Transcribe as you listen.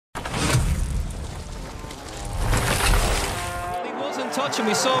touch, and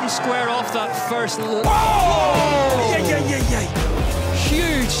we saw him square off that first. Oh! Yeah.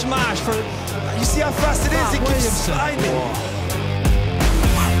 Huge smash for. You see how fast it is? It keeps sliding.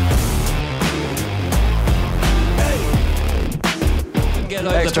 Get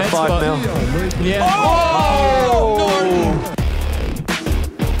out Extra the 5 mil. Yeah. Oh! Norton.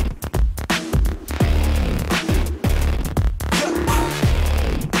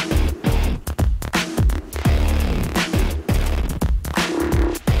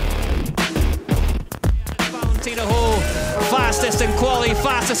 Fastest in quali,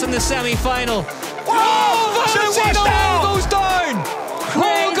 fastest in the semi-final. Oh, Valentino Hall goes down!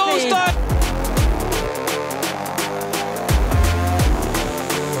 Hall goes down!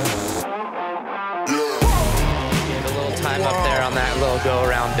 Gave a little time up there on that little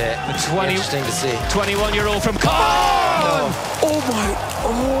go-around bit. Interesting to see. 21-year-old from Oh my!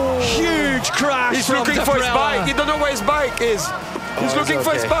 Oh! Huge crash. He's looking for his bike. He don't know where his bike is. He's looking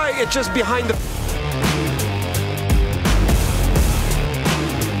for his bike. It's just behind the.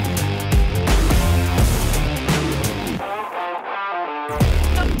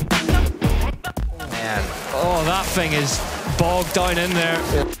 Oh, that thing is bogged down in there.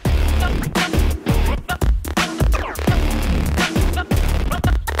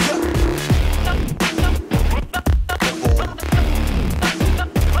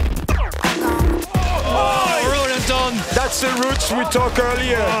 Oh, Ronan done. That's the roots we talked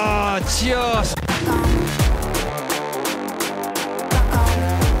earlier. Oh, just.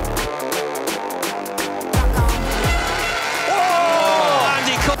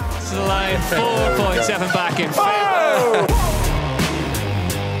 The line 4.7 back in favor. Oh!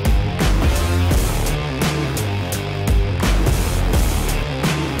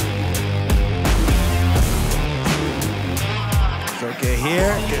 Okay,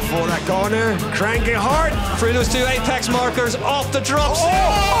 here, get for that corner, crank it hard. Through those two apex markers, off the drops.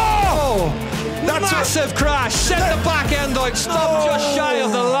 Oh! That's massive crash, sent the back end out, stopped just shy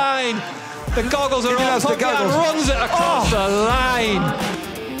of the line. The goggles are on, Pogacar runs it across the line.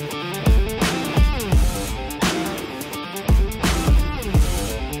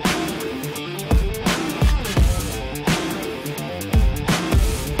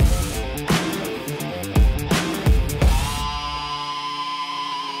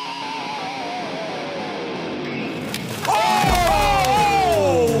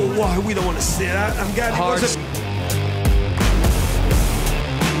 We don't want to see that. I'm glad it wasn't.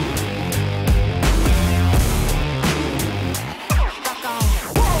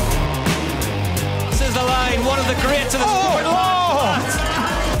 This is the line, one of the greats of the sport. Oh no.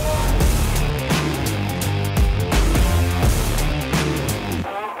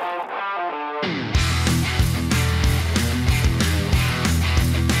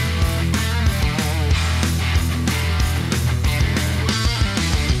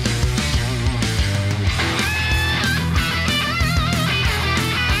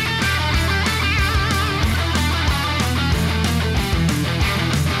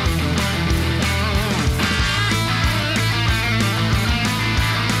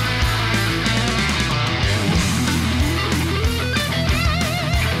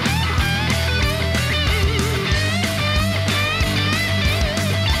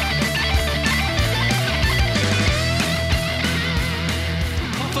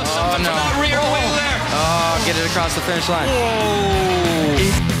 That rear wheel there. Oh, get it across the finish line.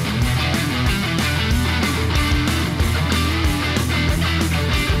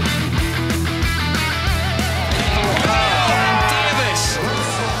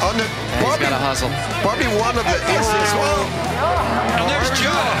 He's got a hustle. Probably one of the easiest. And there's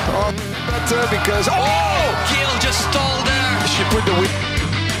Joe. Better because Gale just stalled there. she put the wheel.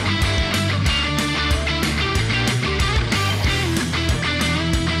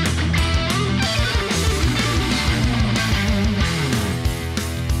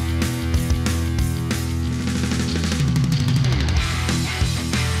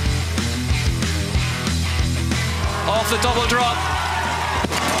 Off the double drop.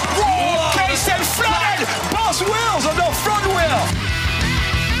 Whoa! Casey flooded! Both wheels on the front wheel!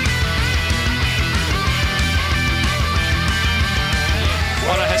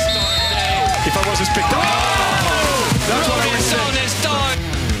 What a historic day. If I was just picked up. That's what I was saying. Ronan is down.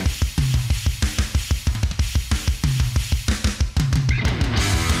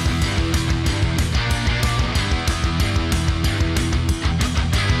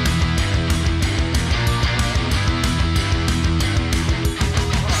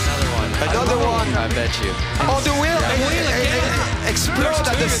 Another one. I bet you. Oh, the wheel again. exploded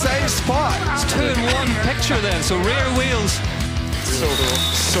at the same spot. It's 2 in 1 picture then, so rear wheels.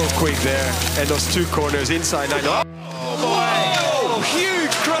 So quick there. And those two corners inside. I know. Oh,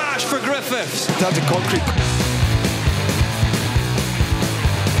 cliffs. That's a concrete.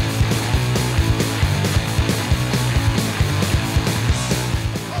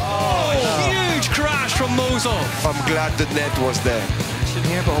 Huge crash from Mosul. I'm glad the net was there.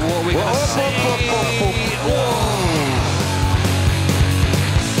 Here, but what are we going to see? Whoa.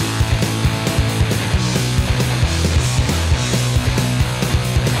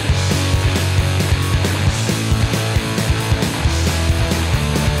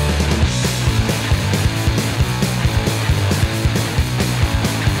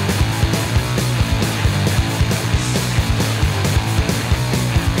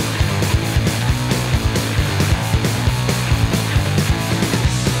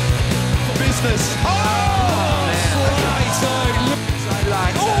 Business. Oh, man.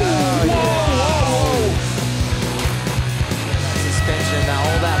 Sideline. Whoa. Suspension, now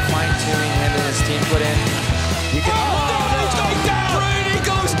all that fine-tuning him and his team put in. You can. Brady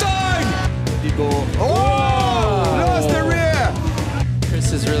goes down. You go. Oh, lost the rear.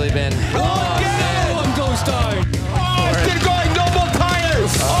 Chris has really been. One goes down. Oh, still going, double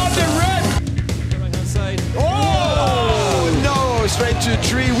tires on the red. Right-hand side. Oh, no, straight to the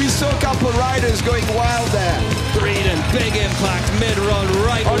tree. We saw a couple riders going wild there. Breeden, big impact, mid-run,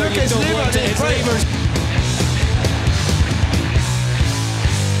 right Oh, where look, you it's don't Lever, want it. it's It's right. Levers.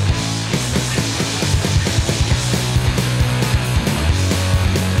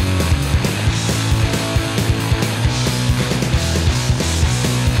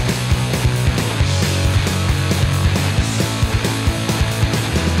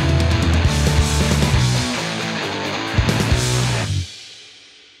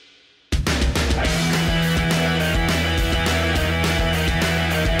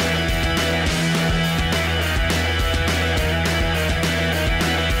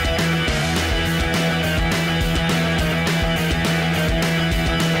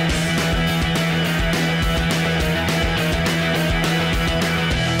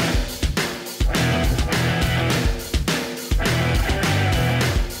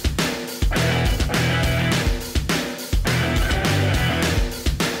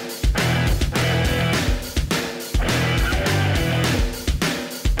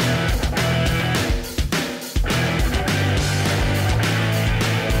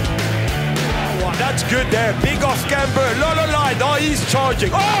 That's good there. Big off camber. Low line. Oh, he's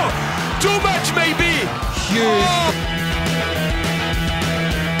charging. Oh, too much maybe. Huge. Oh.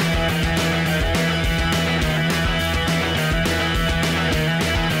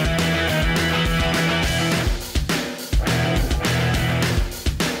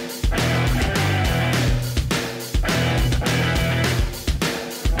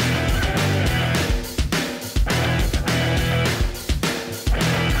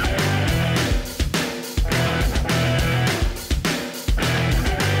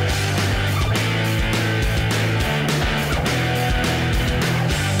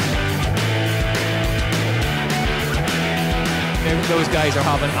 Those guys are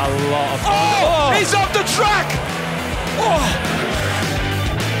having a lot of fun. Oh, he's off the track. Oh.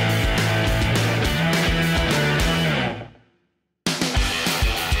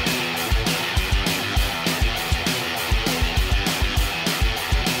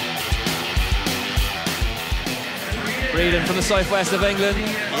 Breeden from the southwest of England. You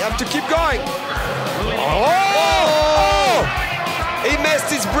have to keep going. Oh! He missed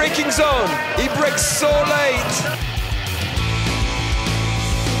his braking zone. He brakes so late.